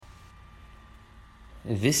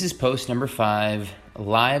This is post number 5,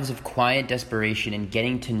 Lives of Quiet Desperation and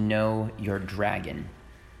Getting to Know Your Dragon.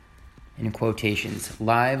 In quotations,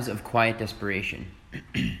 Lives of Quiet Desperation.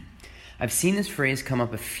 I've seen this phrase come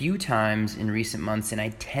up a few times in recent months, and I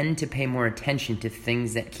tend to pay more attention to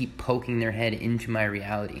things that keep poking their head into my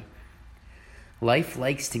reality. Life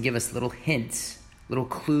likes to give us little hints, little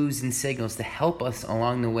clues and signals to help us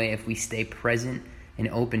along the way if we stay present and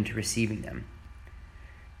open to receiving them.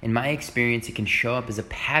 In my experience, it can show up as a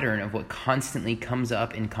pattern of what constantly comes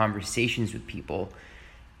up in conversations with people.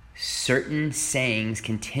 Certain sayings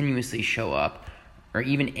continuously show up, or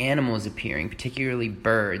even animals appearing, particularly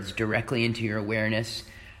birds, directly into your awareness,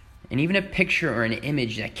 and even a picture or an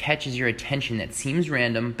image that catches your attention that seems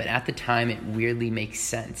random, but at the time it weirdly makes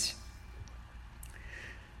sense.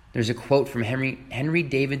 There's a quote from Henry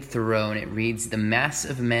David Thoreau, and it reads, "The mass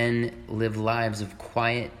of men live lives of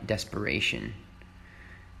quiet desperation."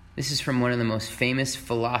 This is from one of the most famous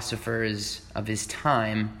philosophers of his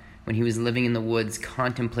time when he was living in the woods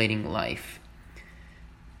contemplating life.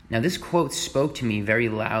 Now, this quote spoke to me very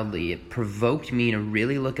loudly. It provoked me to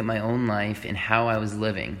really look at my own life and how I was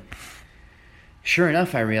living. Sure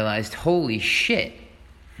enough, I realized, holy shit,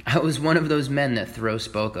 I was one of those men that Thoreau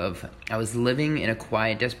spoke of. I was living in a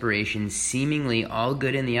quiet desperation, seemingly all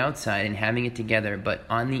good in the outside and having it together, but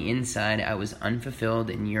on the inside, I was unfulfilled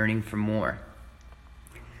and yearning for more.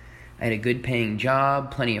 I had a good paying job,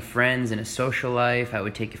 plenty of friends, and a social life. I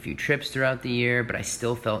would take a few trips throughout the year, but I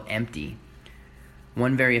still felt empty.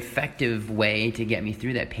 One very effective way to get me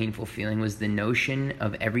through that painful feeling was the notion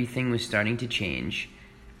of everything was starting to change.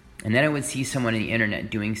 And then I would see someone on the internet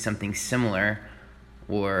doing something similar,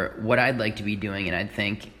 or what I'd like to be doing, and I'd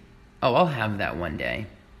think, oh, I'll have that one day.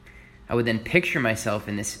 I would then picture myself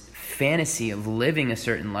in this fantasy of living a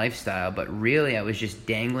certain lifestyle, but really I was just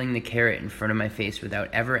dangling the carrot in front of my face without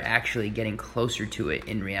ever actually getting closer to it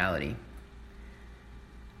in reality.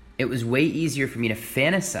 It was way easier for me to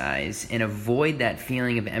fantasize and avoid that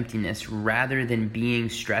feeling of emptiness rather than being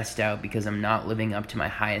stressed out because I'm not living up to my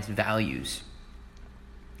highest values.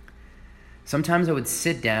 Sometimes I would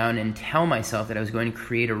sit down and tell myself that I was going to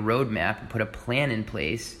create a roadmap and put a plan in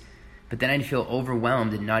place, but then I'd feel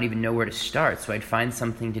overwhelmed and not even know where to start, so I'd find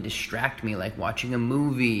something to distract me, like watching a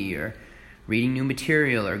movie or reading new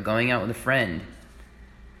material or going out with a friend.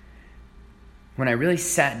 When I really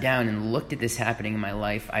sat down and looked at this happening in my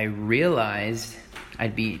life, I realized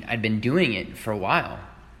I'd been doing it for a while.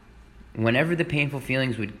 Whenever the painful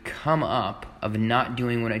feelings would come up of not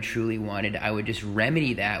doing what I truly wanted, I would just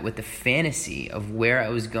remedy that with the fantasy of where I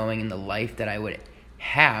was going in the life that I would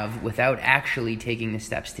have without actually taking the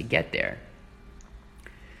steps to get there.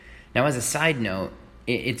 Now, as a side note,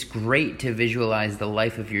 it's great to visualize the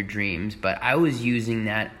life of your dreams, but I was using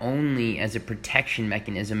that only as a protection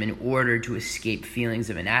mechanism in order to escape feelings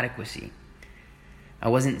of inadequacy. I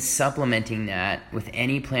wasn't supplementing that with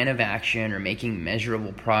any plan of action or making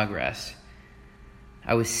measurable progress.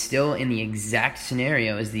 I was still in the exact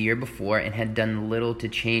scenario as the year before and had done little to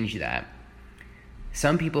change that.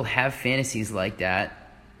 Some people have fantasies like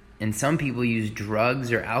that, and some people use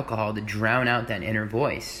drugs or alcohol to drown out that inner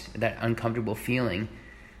voice, that uncomfortable feeling.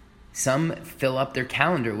 Some fill up their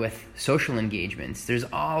calendar with social engagements. There's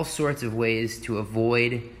all sorts of ways to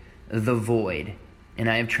avoid the void, and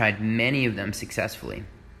I have tried many of them successfully.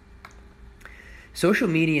 Social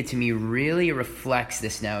media to me really reflects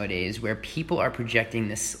this nowadays, where people are projecting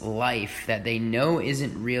this life that they know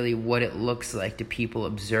isn't really what it looks like to people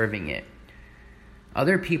observing it.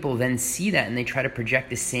 Other people then see that and they try to project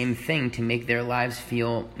the same thing to make their lives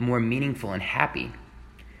feel more meaningful and happy.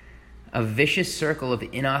 A vicious circle of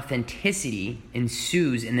inauthenticity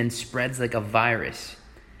ensues and then spreads like a virus.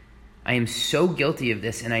 I am so guilty of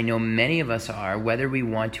this, and I know many of us are, whether we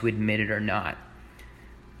want to admit it or not.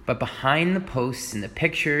 But behind the posts and the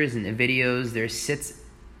pictures and the videos, there sits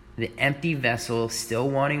the empty vessel still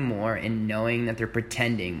wanting more and knowing that they're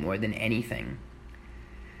pretending more than anything.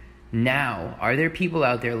 Now, are there people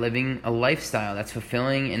out there living a lifestyle that's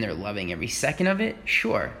fulfilling and they're loving every second of it?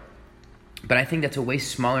 Sure. But I think that's a way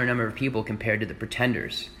smaller number of people compared to the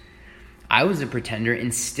pretenders. I was a pretender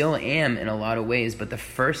and still am in a lot of ways, but the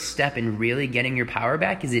first step in really getting your power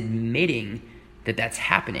back is admitting that that's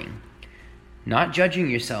happening. Not judging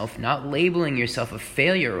yourself, not labeling yourself a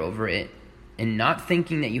failure over it, and not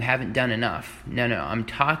thinking that you haven't done enough. No, I'm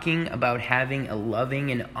talking about having a loving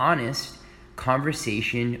and honest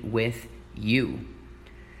conversation with you.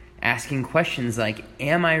 Asking questions like,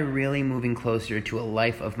 am I really moving closer to a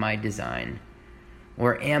life of my design?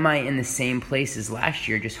 Or am I in the same place as last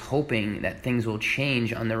year, just hoping that things will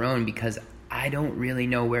change on their own because I don't really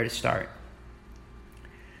know where to start?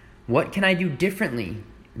 What can I do differently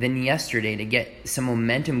than yesterday to get some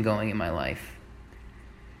momentum going in my life?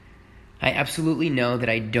 I absolutely know that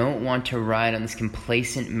I don't want to ride on this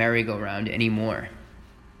complacent merry-go-round anymore.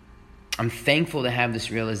 I'm thankful to have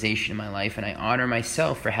this realization in my life, and I honor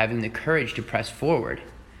myself for having the courage to press forward.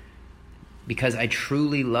 Because I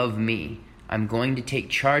truly love me, I'm going to take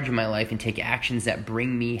charge of my life and take actions that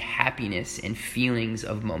bring me happiness and feelings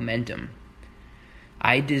of momentum.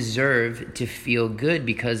 I deserve to feel good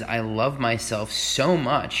because I love myself so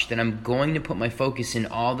much that I'm going to put my focus in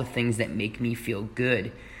all the things that make me feel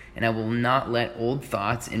good, and I will not let old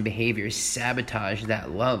thoughts and behaviors sabotage that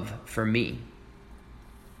love for me.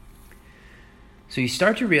 So you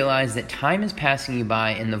start to realize that time is passing you by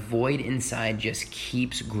and the void inside just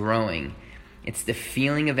keeps growing. It's the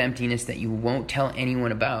feeling of emptiness that you won't tell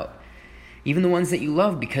anyone about, even the ones that you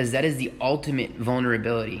love, because that is the ultimate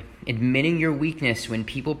vulnerability. Admitting your weakness when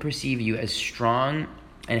people perceive you as strong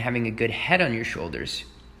and having a good head on your shoulders.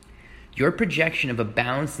 Your projection of a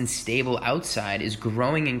balanced and stable outside is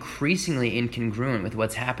growing increasingly incongruent with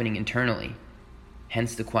what's happening internally,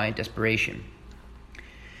 hence the quiet desperation.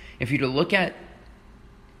 If you're to look at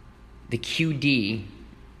the QD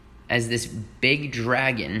as this big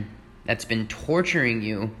dragon that's been torturing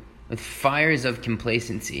you with fires of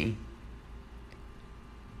complacency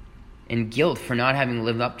and guilt for not having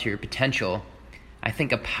lived up to your potential, I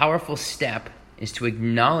think a powerful step is to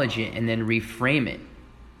acknowledge it and then reframe it.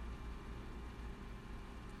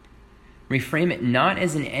 Reframe it not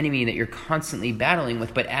as an enemy that you're constantly battling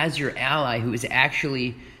with, but as your ally who is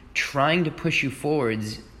actually trying to push you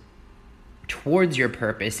forwards towards your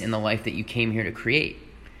purpose in the life that you came here to create.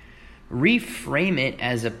 Reframe it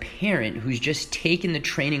as a parent who's just taken the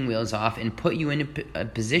training wheels off and put you in a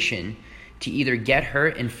position to either get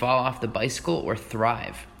hurt and fall off the bicycle or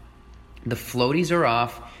thrive. The floaties are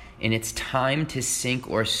off and it's time to sink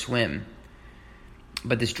or swim.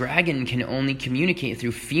 But this dragon can only communicate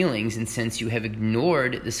through feelings, and since you have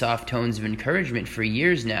ignored the soft tones of encouragement for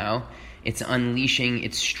years now, it's unleashing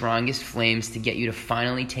its strongest flames to get you to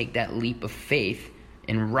finally take that leap of faith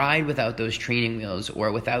and ride without those training wheels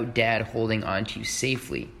or without dad holding on to you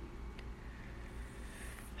safely.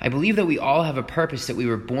 I believe that we all have a purpose that we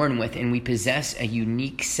were born with, and we possess a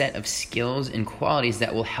unique set of skills and qualities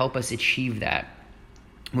that will help us achieve that.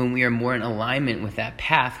 When we are more in alignment with that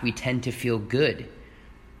path, we tend to feel good.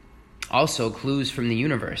 Also, clues from the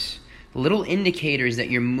universe. Little indicators that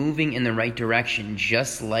you're moving in the right direction,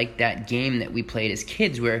 just like that game that we played as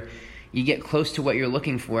kids where you get close to what you're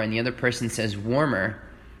looking for and the other person says warmer,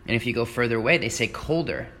 and if you go further away, they say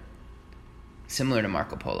colder. Similar to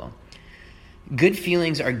Marco Polo. Good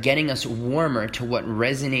feelings are getting us warmer to what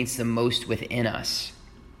resonates the most within us.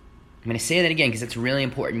 I'm going to say that again because it's really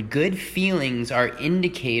important. Good feelings are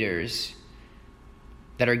indicators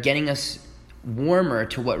that are getting us warmer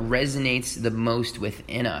to what resonates the most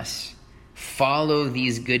within us. Follow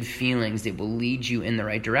these good feelings. They will lead you in the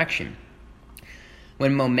right direction.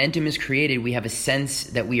 When momentum is created, we have a sense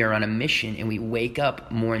that we are on a mission, and we wake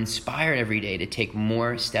up more inspired every day to take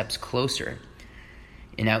more steps closer.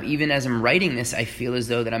 And now, even as I'm writing this, I feel as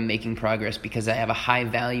though that I'm making progress because I have a high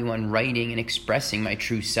value on writing and expressing my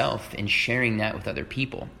true self and sharing that with other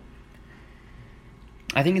people.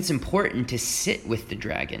 I think it's important to sit with the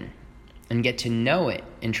dragon and get to know it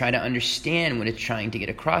and try to understand what it's trying to get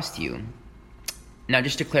across to you. Now,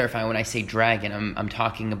 just to clarify, when I say dragon, I'm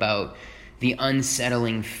talking about the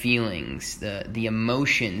unsettling feelings, the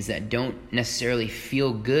emotions that don't necessarily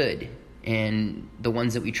feel good, and the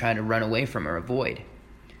ones that we try to run away from or avoid.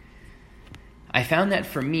 I found that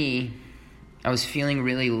for me, I was feeling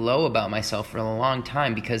really low about myself for a long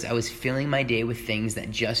time because I was filling my day with things that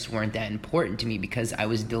just weren't that important to me because I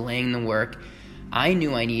was delaying the work I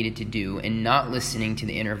knew I needed to do and not listening to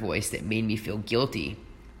the inner voice that made me feel guilty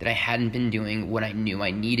that I hadn't been doing what I knew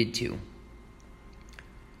I needed to.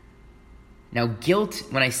 Now, guilt,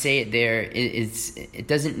 when I say it there, it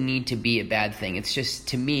doesn't need to be a bad thing. It's just,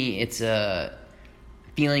 to me, it's a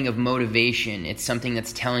feeling of motivation. It's something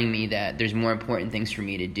that's telling me that there's more important things for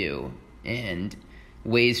me to do and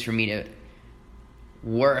ways for me to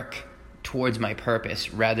work towards my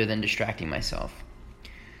purpose rather than distracting myself.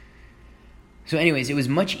 So anyways, it was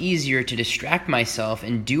much easier to distract myself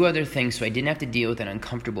and do other things so I didn't have to deal with an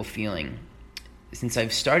uncomfortable feeling. Since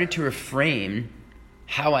I've started to reframe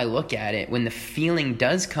how I look at it, when the feeling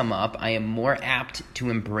does come up, I am more apt to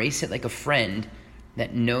embrace it like a friend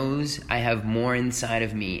that knows I have more inside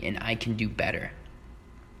of me and I can do better.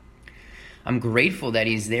 I'm grateful that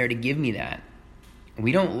he's there to give me that.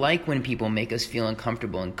 We don't like when people make us feel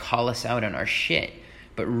uncomfortable and call us out on our shit,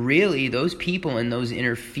 but really those people and those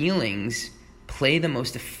inner feelings play the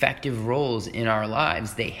most effective roles in our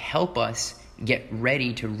lives. They help us get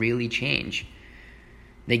ready to really change.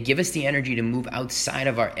 They give us the energy to move outside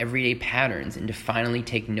of our everyday patterns and to finally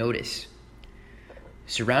take notice.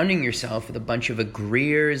 Surrounding yourself with a bunch of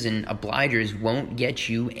agreeers and obligers won't get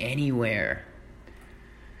you anywhere.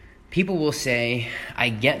 People will say, I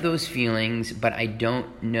get those feelings, but I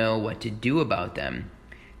don't know what to do about them.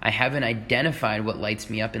 I haven't identified what lights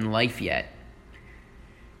me up in life yet.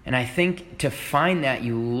 And I think to find that,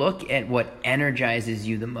 you look at what energizes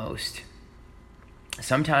you the most.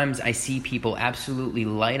 Sometimes I see people absolutely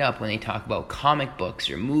light up when they talk about comic books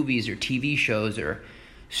or movies or TV shows or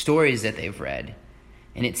stories that they've read.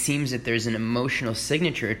 And it seems that there's an emotional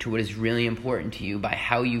signature to what is really important to you by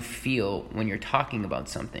how you feel when you're talking about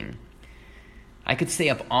something. I could stay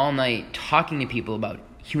up all night talking to people about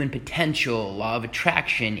human potential, law of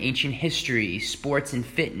attraction, ancient history, sports and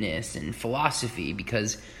fitness, and philosophy,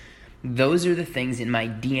 because those are the things in my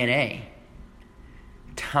DNA.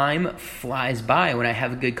 Time flies by when I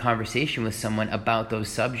have a good conversation with someone about those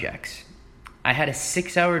subjects. I had a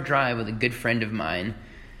 6-hour drive with a good friend of mine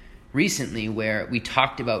recently where we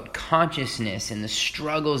talked about consciousness and the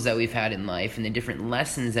struggles that we've had in life and the different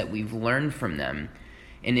lessons that we've learned from them.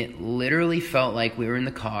 And it literally felt like we were in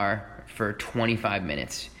the car for 25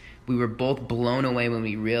 minutes. We were both blown away when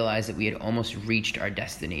we realized that we had almost reached our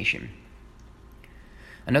destination.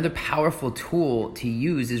 Another powerful tool to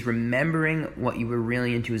use is remembering what you were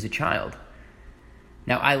really into as a child.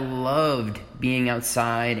 Now, I loved being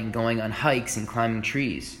outside and going on hikes and climbing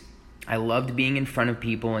trees. I loved being in front of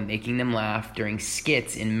people and making them laugh during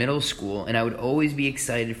skits in middle school, and I would always be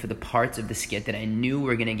excited for the parts of the skit that I knew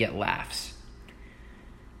were going to get laughs.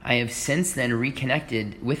 I have since then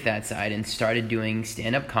reconnected with that side and started doing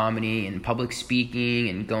stand-up comedy and public speaking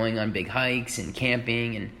and going on big hikes and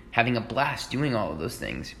camping and having a blast doing all of those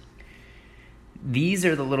things. These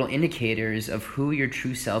are the little indicators of who your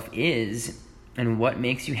true self is and what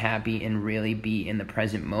makes you happy and really be in the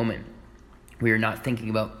present moment. We are not thinking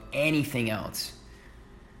about anything else.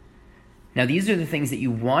 Now, these are the things that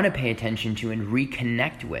you want to pay attention to and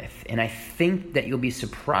reconnect with, and I think that you'll be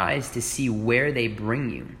surprised to see where they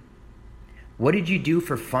bring you. What did you do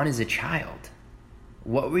for fun as a child?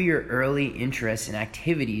 What were your early interests and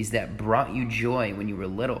activities that brought you joy when you were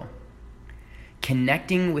little?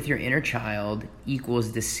 Connecting with your inner child equals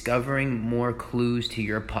discovering more clues to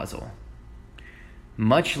your puzzle.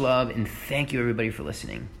 Much love, and thank you everybody for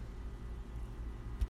listening.